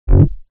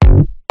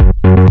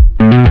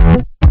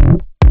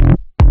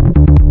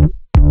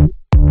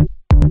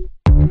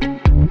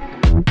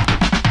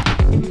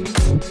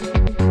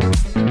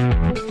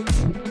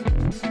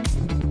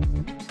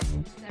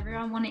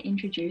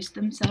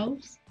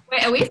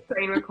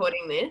screen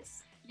recording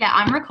this? Yeah,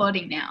 I'm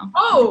recording now.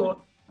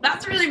 Oh,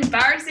 that's really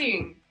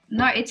embarrassing.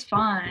 No, it's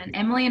fine.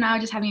 Emily and I are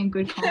just having a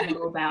good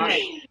convo about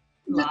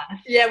life.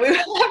 Yeah, we were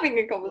having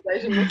a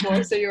conversation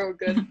before, so you're all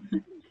good.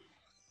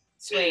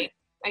 Sweet.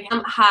 Okay.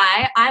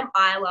 Hi, I'm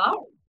Isla.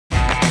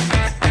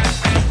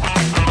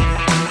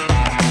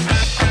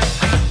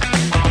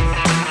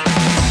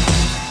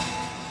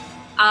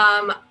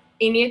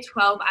 In year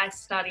 12, I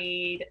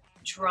studied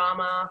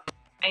drama,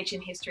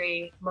 ancient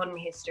history, modern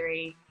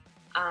history,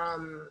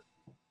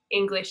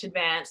 English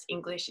Advanced,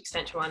 English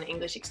Extension 1,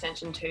 English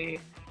Extension 2,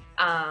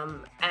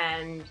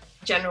 and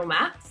general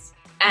maths.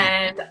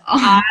 And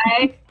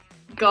I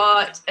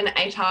got an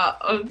ATAR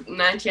of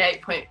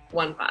 98.15.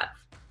 What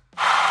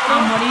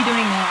are you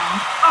doing now?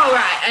 Oh,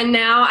 right. And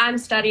now I'm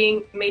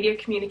studying media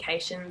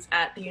communications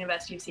at the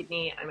University of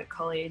Sydney. I'm at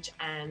college,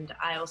 and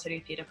I also do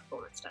theatre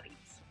performance studies.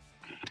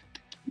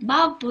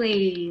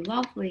 Lovely,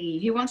 lovely.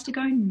 Who wants to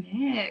go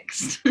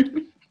next?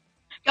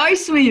 Go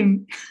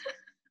swim.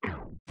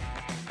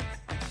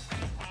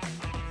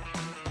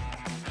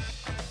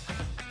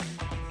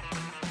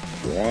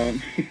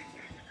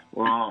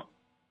 Well,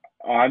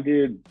 I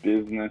did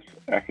business,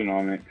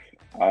 economics,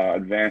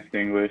 advanced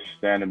English,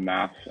 standard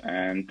maths,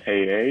 and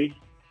PE.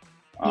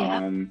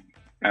 And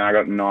I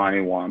got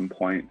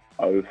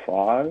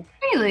 91.05.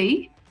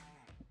 Really?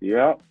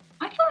 Yep.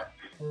 I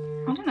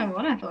don't know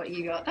what I thought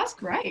you got. That's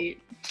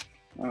great.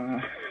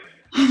 I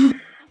don't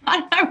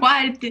know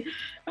why I did.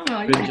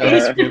 Oh, Good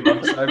job, Scoop.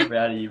 I'm so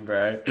proud of you,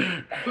 bro.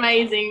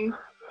 Amazing.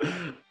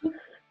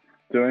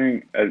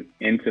 Doing an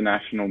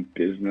international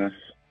business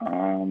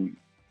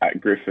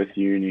at Griffith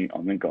Uni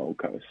on the Gold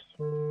Coast.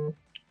 So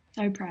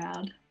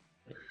proud.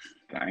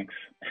 Thanks.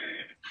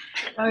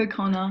 Go,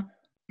 Connor.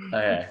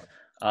 Okay.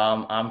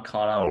 I'm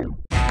Connor.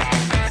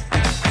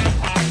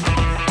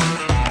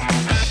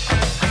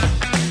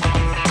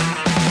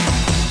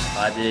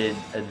 I did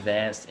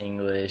advanced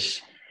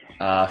English,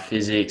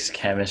 physics,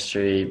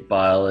 chemistry,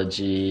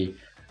 biology,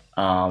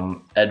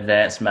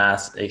 advanced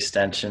maths,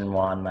 extension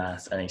 1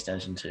 maths, and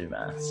extension 2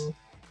 maths.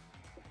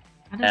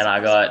 And I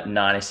got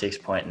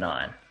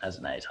 96.9 as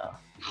an ATAR.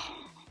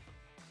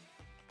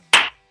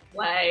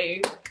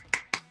 Wow.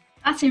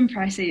 That's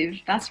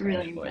impressive. That's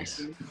really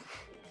impressive.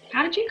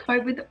 How did you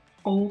cope with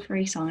all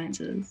 3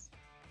 sciences?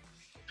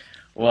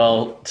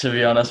 Well, to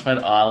be honest, when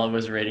Isla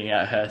was reading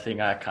out her thing,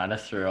 I kind of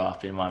threw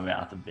up in my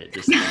mouth a bit.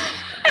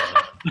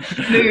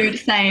 Dude,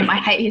 same. I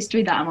hate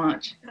history that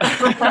much.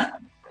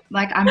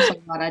 Like, I'm so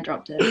glad I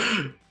dropped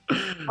it.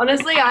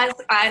 Honestly, I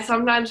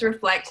sometimes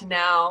reflect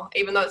now,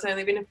 even though it's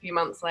only been a few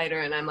months later,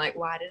 and I'm like,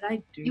 why did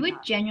I do You that? were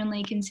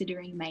genuinely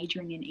considering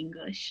majoring in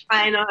English.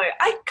 I know.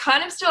 I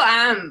kind of still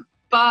am,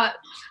 but...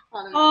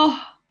 Oh.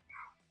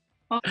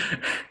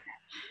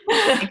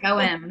 Go,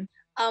 Em.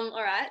 All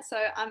right,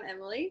 so I'm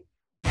Emily.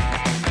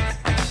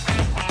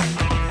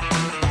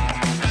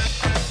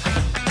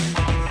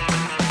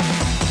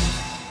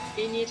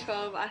 In year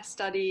 12, I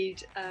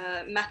studied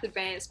Math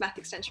Advanced, Math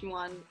Extension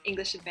 1,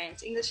 English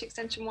Advanced, English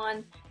Extension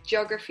 1,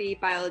 Geography,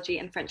 Biology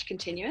and French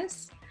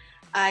Continuous.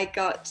 I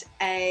got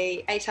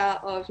a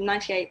ATAR of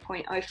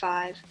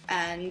 98.05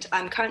 and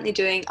I'm currently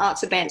doing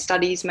Arts Advanced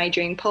Studies,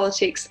 majoring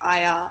Politics,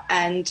 IR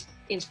and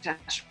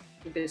International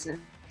Business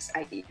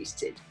at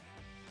UCID.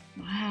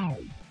 Wow.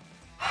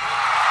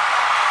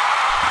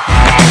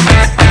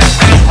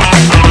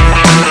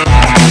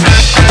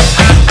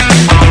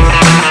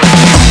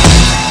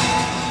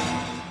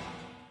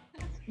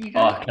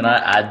 Oh, can I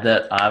add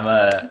that I'm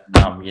a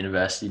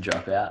university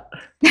dropout?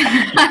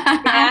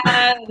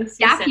 Yes,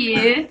 Gap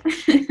year.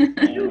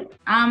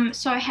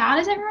 So how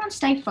does everyone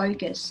stay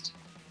focused?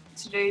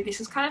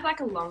 This is kind of like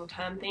a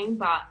long-term thing,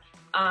 but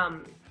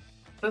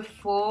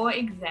before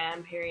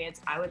exam periods,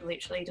 I would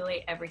literally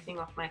delete everything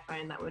off my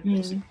phone that would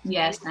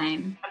Yeah,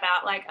 same.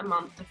 about like a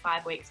month to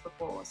 5 weeks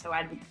before. So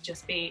I'd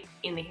just be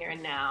in the here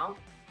and now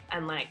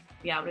and like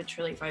be able to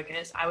truly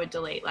focus. I would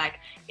delete like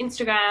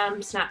Instagram,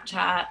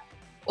 Snapchat,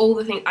 all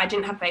the things. I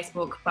didn't have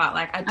Facebook, but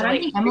like I don't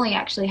think Emily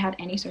actually had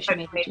any social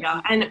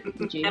media. And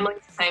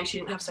Emily's the same. She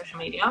didn't have social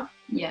media.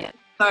 Yeah.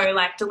 So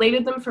like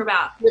deleted them for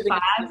about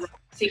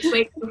 5-6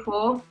 weeks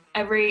before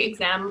every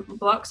exam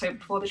block. So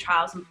before the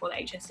trials and before the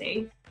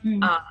HSC.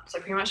 So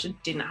pretty much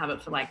didn't have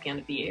it for like the end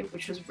of the year,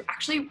 which was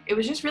actually, it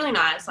was just really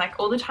nice. Like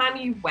all the time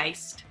you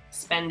waste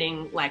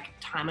spending like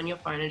time on your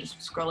phone and just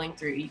scrolling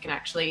through, you can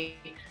actually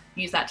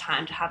use that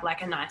time to have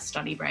like a nice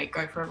study break,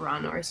 go for a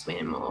run or a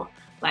swim or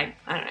like,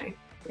 I don't know.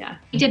 Yeah.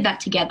 We did that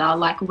together.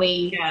 Like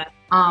we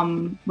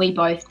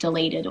both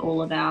deleted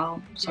all of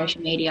our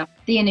social media.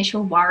 The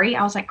initial worry,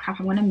 I was like, crap,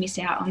 I'm going to miss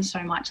out on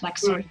so much like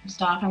social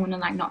stuff. I want to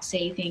like not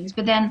see things.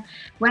 But then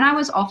when I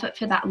was off it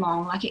for that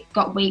long, like it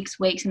got weeks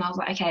and I was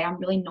like, okay, I'm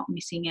really not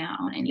missing out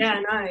on anything.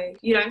 Yeah, no,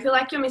 you don't feel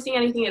like you're missing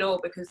anything at all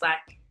because like,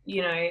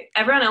 you know,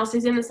 everyone else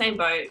is in the same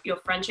boat. Your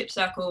friendship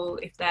circle,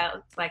 if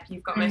they're like,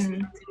 you've got most of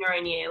them in your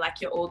own year, like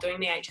you're all doing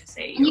the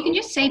HSC. And you can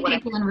just see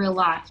people in real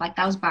life. Like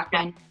that was back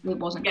when it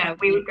wasn't COVID.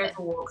 We would go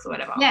for walks or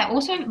whatever. Yeah,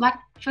 also like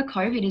for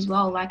COVID as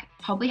well, like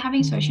probably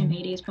having social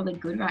media is probably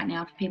good right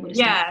now for people to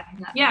yeah,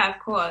 of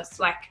course.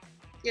 Like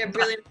Yeah,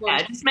 really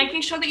important. Yeah, just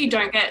making sure that you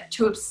don't get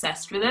too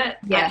obsessed with it.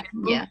 Yeah,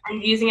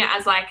 And using it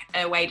as like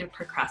a way to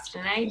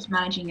procrastinate. Just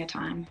managing your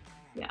time.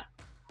 Yeah.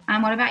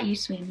 And what about you,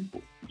 Swim?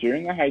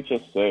 During the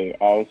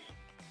HSC,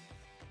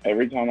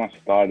 every time I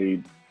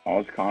studied, I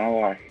was kind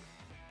of like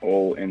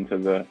all into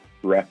the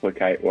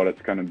replicate what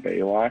it's going to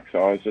be like. So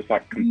I was just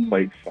like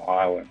complete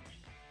silence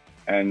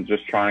and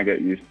just trying to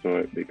get used to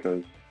it,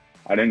 because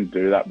I didn't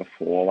do that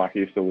before. Like, I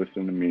used to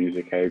listen to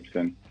music heaps,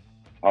 and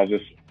I was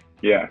just,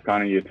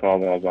 kind of year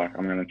 12, I was like,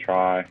 I'm going to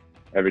try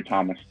every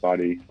time I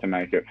study to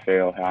make it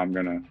feel how I'm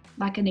going to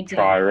Like an exam.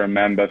 try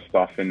remember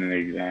stuff in an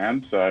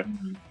exam. So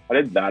I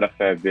did that a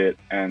fair bit,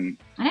 and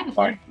I never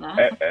thought of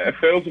that. it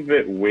feels a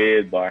bit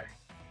weird, like,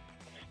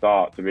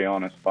 start, to be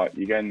honest, but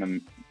you get in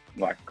the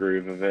like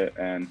groove of it,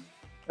 and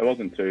it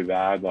wasn't too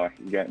bad. Like,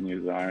 you get in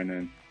your zone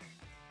and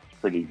it's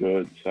pretty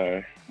good.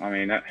 So I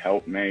mean, that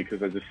helped me,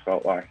 because I just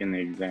felt like in the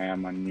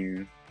exam I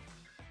knew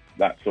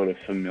that sort of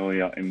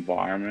familiar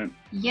environment.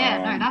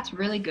 No, that's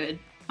really good.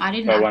 I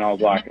didn't. So when I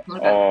was like,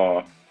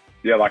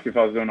 like if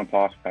I was doing a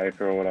past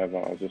paper or whatever,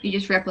 I was just you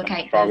just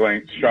replicate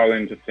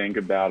struggling to think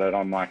about it.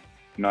 I'm like,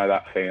 know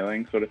that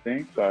feeling sort of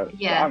thing. So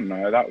I don't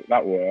know,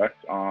 that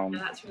worked.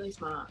 That's really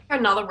smart.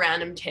 Another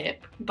random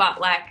tip, but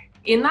like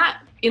in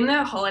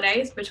the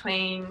holidays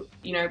between,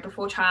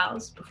 before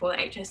trials, before the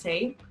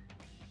HSC,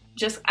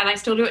 and I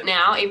still do it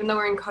now, even though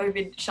we're in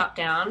COVID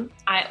shutdown,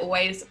 I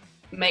always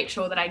make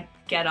sure that I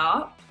get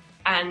up,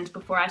 and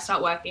before I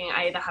start working,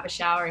 I either have a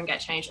shower and get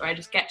changed, or I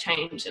just get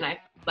changed and I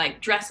like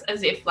dress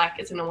as if like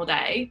it's a normal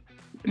day.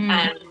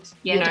 And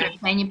don't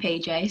clean your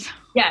PJs.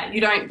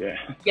 You don't.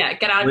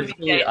 Get out of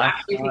your PJs.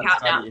 Actually pick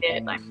out an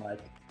outfit, like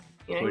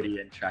hoodie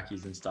and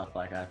trackies and stuff.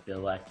 Like, I feel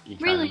like you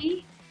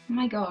really. Oh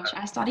my gosh,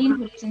 I study in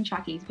hoodies and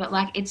trackies, but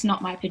like it's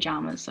not my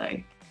pajamas, so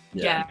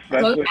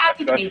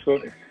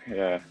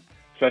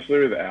especially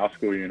with our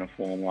school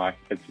uniform, like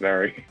it's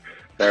very,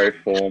 very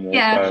formal.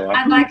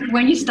 And like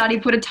when you study,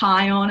 put a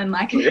tie on and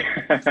like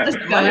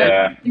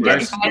I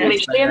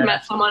literally have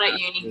met someone at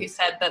uni who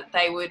said that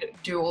they would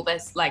do all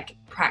this like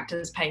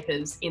practice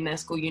papers in their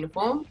school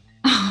uniform.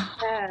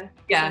 Do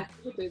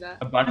that.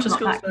 A bunch of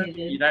schools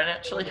you don't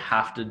actually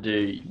have to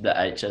do the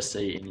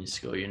HSC in your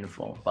school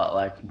uniform, but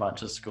like a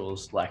bunch of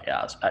schools like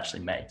ours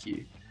actually make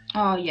you.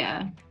 Oh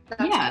yeah.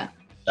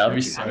 That would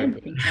be so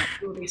good.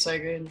 It would be so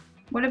good.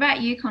 What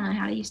about you, Connor?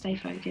 How do you stay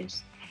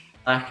focused?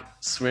 Like,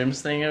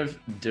 Swim's thing of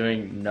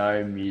doing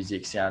no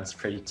music sounds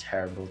pretty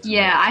terrible to me.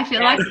 I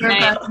feel like you're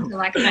a person to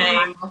like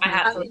I'm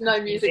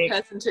no music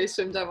person too,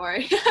 Swim, don't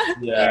worry.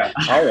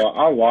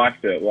 I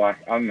liked it.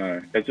 Like, I don't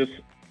know, it just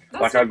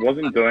like I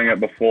wasn't doing it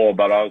before,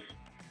 but I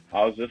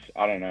was just,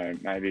 I don't know,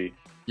 maybe.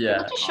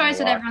 It just shows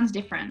that everyone's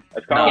different.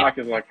 It's kind of like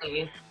it's like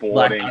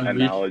sporting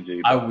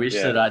analogy. I wish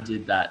that I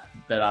did that,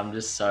 but I'm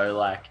just so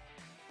like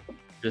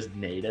just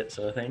need it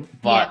sort of thing.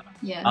 But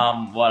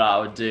what I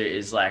would do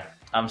is like,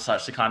 I'm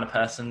such the kind of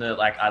person that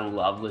like I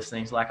love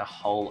listening to like a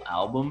whole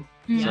album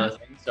sort of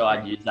thing. So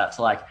I'd use that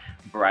to like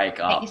break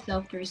up. Get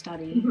yourself through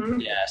study.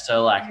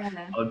 So like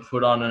I would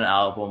put on an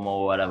album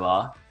or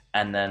whatever,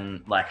 and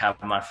then like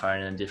have my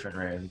phone in a different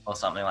room or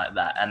something like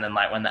that. And then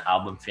like when the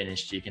album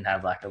finished, you can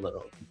have like a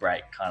little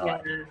break kind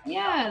of like.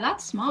 Yeah,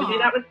 that's smart. We do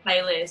that with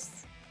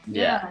playlists.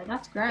 Yeah,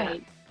 that's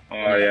great.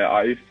 Oh yeah,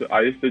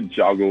 I used to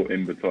juggle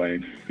in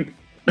between.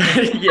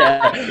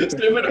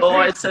 So would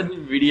always send me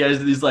videos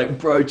of these like,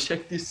 bro,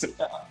 check this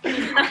out.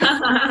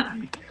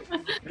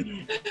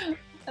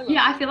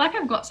 I feel like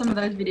I've got some of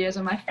those videos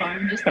on my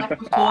phone just like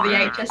before the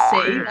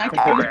HSC, like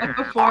it was like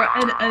before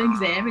an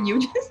exam, and you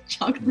were just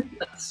juggling.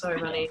 That's so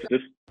funny.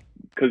 Just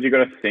because you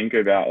got to think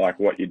about like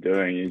what you're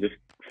doing, you just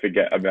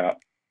forget about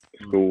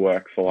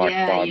schoolwork for like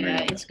 5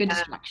 minutes. It's good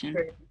distraction.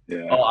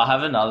 Oh, I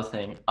have another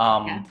thing.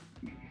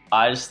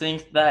 I just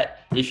think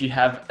that if you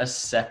have a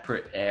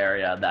separate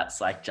area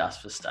that's like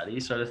just for study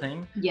sort of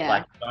thing,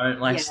 like don't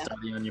like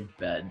study on your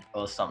bed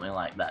or something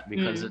like that,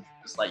 because it's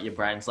just like your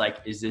brain's like,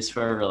 is this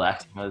for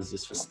relaxing or is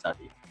this for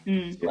study?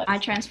 I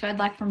transferred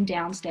like from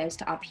downstairs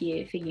to up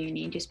here for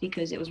uni just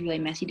because it was really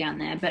messy down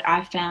there, but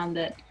I found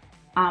that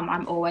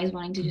I'm always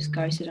wanting to just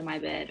go sit on my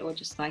bed or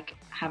just like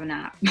have a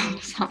nap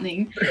or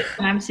something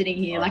when I'm sitting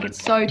here. Like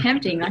it's so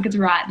tempting, like it's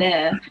right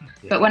there.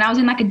 But when I was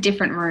in like a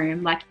different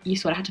room, like you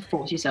sort of had to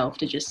force yourself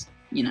to just,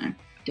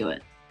 do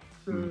it.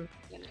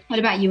 What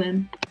about you,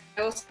 Em?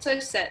 I also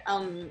set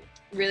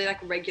really like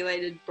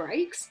regulated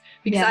breaks,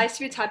 because I used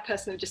to be the type of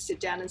person who would just sit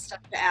down and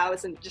study for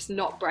hours and just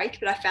not break,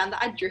 but I found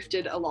that I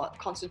drifted a lot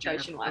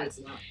concentration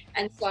wise.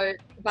 And so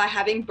by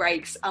having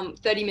breaks,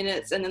 30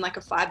 minutes and then like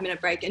a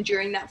 5-minute break, and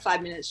during that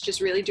 5 minutes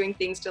just really doing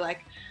things to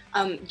like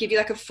give you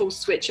like a full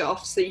switch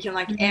off, so you can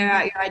like air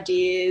out your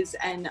ideas,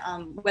 and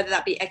whether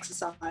that be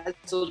exercise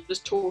or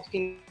just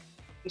talking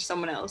to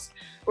someone else,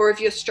 or if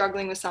you're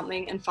struggling with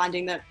something and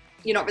finding that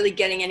you're not really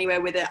getting anywhere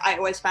with it, I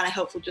always found it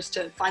helpful just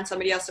to find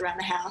somebody else around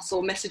the house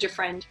or message a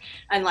friend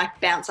and like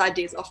bounce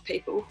ideas off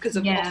people, because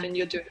often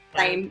you're doing the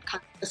same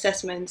kind of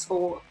assessments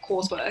or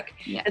coursework,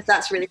 and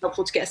that's really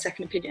helpful to get a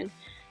second opinion.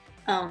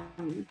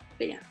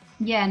 But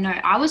Yeah, no,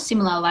 I was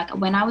similar. Like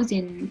when I was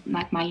in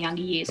like my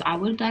younger years, I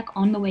would like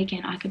on the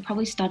weekend, I could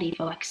probably study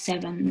for like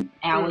 7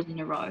 hours in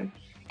a row.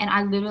 And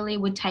I literally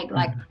would take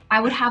like, I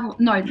would have,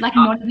 no, like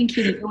not even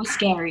kidding, it was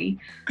scary.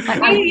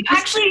 Like I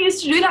actually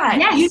used to do that.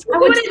 Yes, I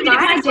would sit at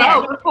my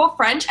desk before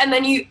French and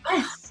then you...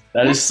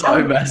 That is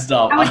so messed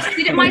up. I would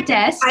sit at my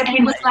desk I've and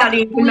been it was like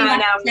studying for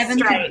 9 hours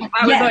straight.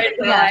 I was always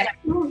like...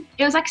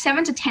 It was like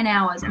 7 to 10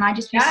 hours and I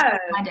just was sitting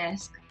at my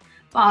desk.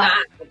 But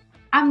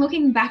I'm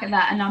looking back at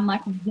that and I'm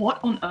like, what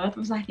on earth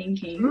was I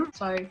thinking?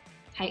 So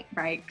take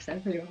breaks,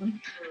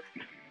 everyone.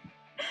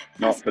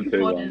 Not for too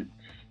long.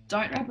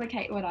 Don't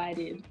replicate what I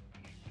did.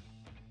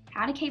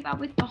 How to keep up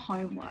with the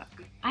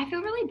homework. I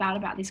feel really bad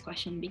about this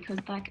question because,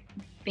 like,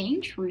 being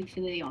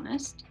truthfully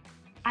honest,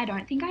 I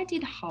don't think I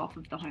did half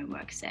of the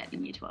homework set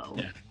in year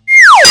 12.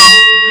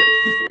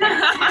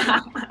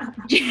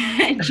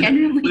 Yeah.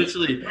 Generally.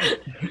 Literally,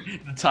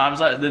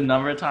 the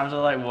number of times I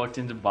like walked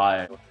into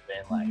bio and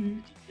been like, did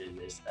you do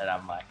this? And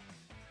I'm like,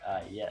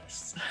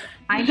 yes.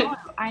 I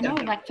know.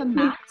 Like for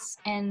maths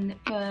and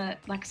for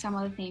like some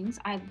other things,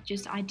 I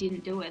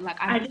didn't do it. Like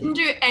I didn't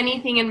do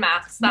anything in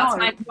maths. That's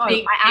my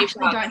big. I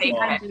actually don't think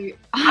I do.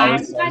 I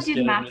think I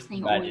did maths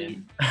thing all year.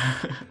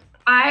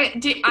 I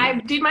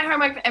did my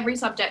homework for every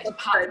subject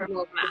apart from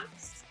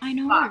maths. I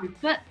know,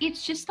 but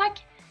it's just like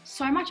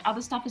so much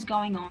other stuff is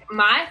going on.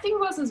 My thing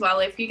was as well,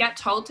 if you get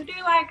told to do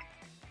like,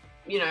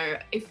 you know,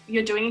 if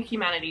you're doing a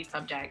humanities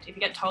subject, if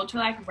you get told to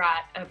like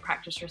write a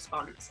practice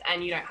response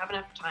and you don't have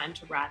enough time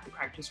to write the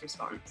practice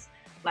response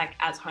like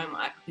as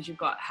homework because you've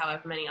got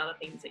however many other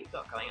things that you've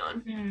got going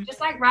on, just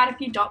like write a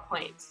few dot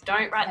points.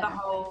 Don't write the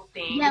whole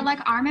thing. Yeah, like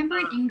I remember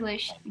in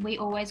English, we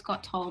always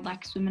got told,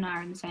 like Swim and I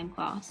are in the same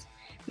class,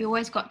 we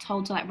always got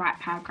told to like write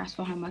paragraphs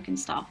for homework and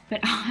stuff, but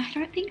I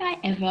don't think I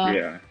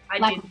ever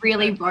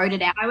really wrote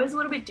it out. I was a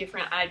little bit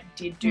different. I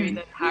did do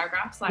the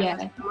paragraphs like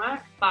as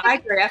homework, but I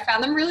agree. I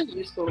found them really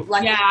useful.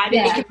 Like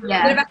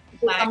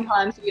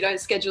sometimes you don't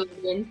schedule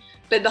it in,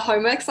 but the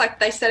homework's like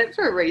they set it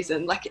for a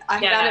reason. Like I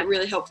found it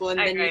really helpful, and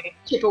then you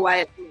chip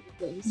away at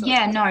things. So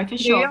no, for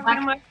sure.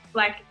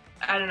 Like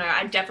I don't know.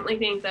 I definitely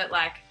think that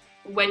like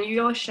when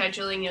you're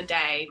scheduling your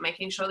day,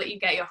 making sure that you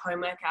get your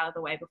homework out of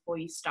the way before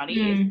you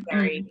study is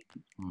very...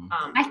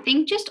 I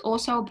think just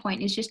also a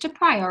point is just to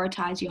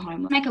prioritize your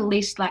homework. Make a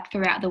list like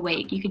throughout the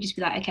week. You could just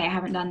be like, okay, I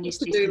haven't done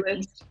this,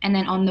 and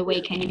then on the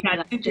weekend you can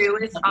like, to-do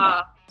lists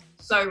are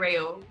so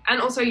real.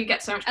 And also you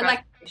get so much... And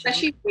like,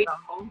 especially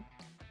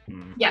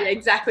yeah,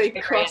 exactly.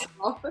 Cross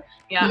off.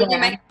 Yeah. When you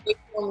make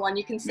a one,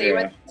 you can see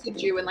what to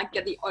do and like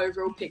get the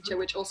overall picture,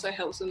 which also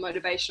helps with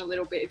motivation a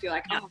little bit. If you're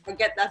like, oh, I'll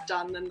get that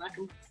done, then I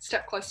can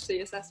step closer to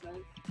the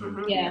assessment.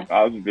 Yeah.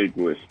 I was a big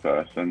list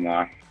person.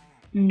 Like,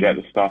 get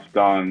the stuff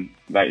done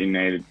that you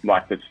needed,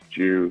 like that's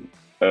due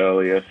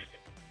earliest,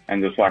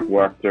 and just like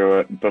work through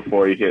it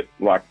before you hit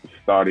like the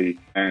study.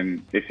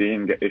 And if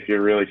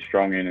you're really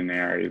strong in an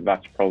area,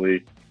 that's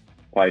probably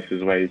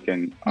places where you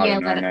can, I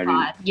don't know,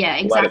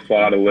 maybe let it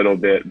slide a little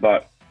bit,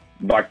 but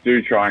like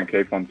do try and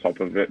keep on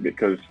top of it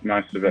because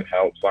most of it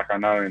helps. Like I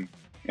know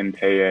in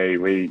PE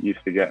we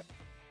used to get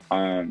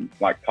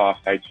like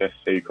past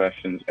HSC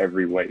questions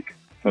every week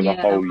for the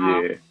whole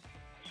year.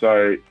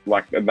 So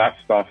like that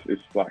stuff is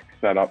like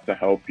set up to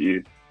help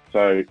you.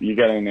 So you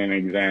get in an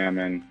exam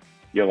and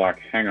you're like,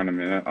 hang on a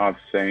minute, I've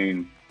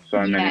seen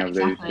so many of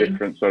these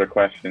different sort of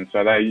questions.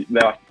 So they're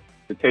like,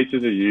 the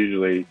teachers are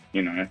usually,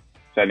 you know,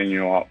 setting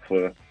you up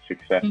for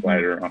success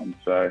later on.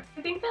 So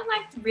I think that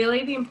like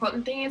really the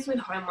important thing is with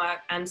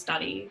homework and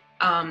study,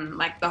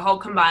 like the whole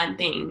combined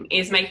thing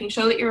is making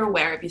sure that you're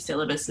aware of your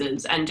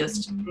syllabuses and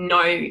just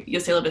know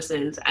your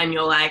syllabuses, and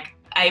you're like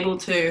able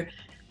to,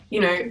 you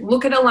know,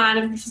 look at a line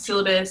of the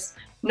syllabus,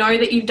 know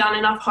that you've done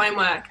enough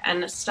homework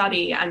and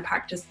study and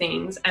practice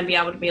things, and be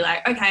able to be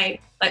like,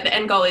 okay, like the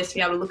end goal is to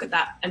be able to look at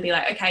that and be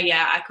like, okay,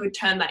 yeah, I could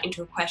turn that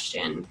into a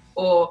question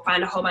or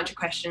find a whole bunch of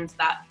questions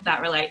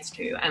that relates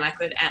to, and I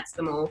could answer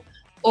them all,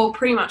 or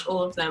pretty much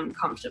all of them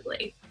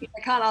comfortably.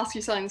 I can't ask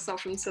you something that's not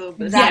from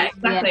syllabus. Yeah,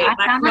 exactly. I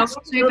found that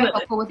super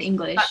helpful with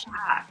English.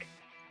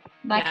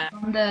 Like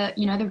on the,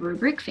 you know, the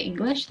rubric for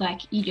English,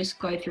 like you just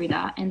go through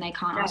that and they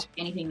can't ask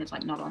anything that's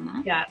like not on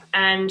that. Yeah,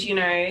 and you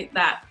know,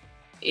 that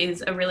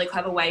is a really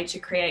clever way to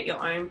create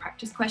your own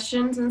practice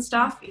questions and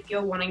stuff if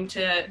you're wanting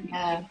to,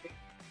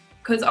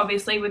 because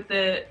obviously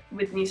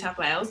with New South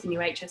Wales, the new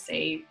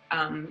HSC,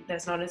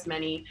 there's not as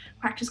many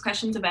practice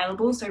questions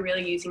available, so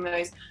really using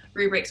those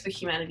rubrics for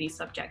humanities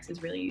subjects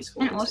is really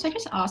useful. And also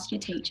just ask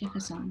your teacher for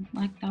some,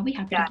 like they'll be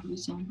happy to do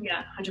some.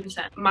 Yeah,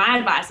 100%. My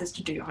advice is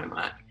to do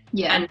homework.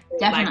 Yeah, and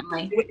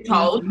definitely. Like, do what you're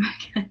told.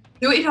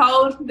 Do what you're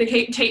told. The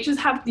teachers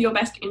have your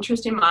best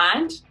interest in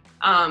mind.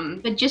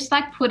 But just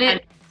like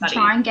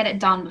try and get it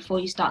done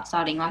before you start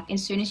studying. Like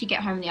as soon as you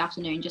get home in the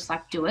afternoon, just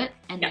like do it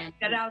and then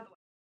get out of the way.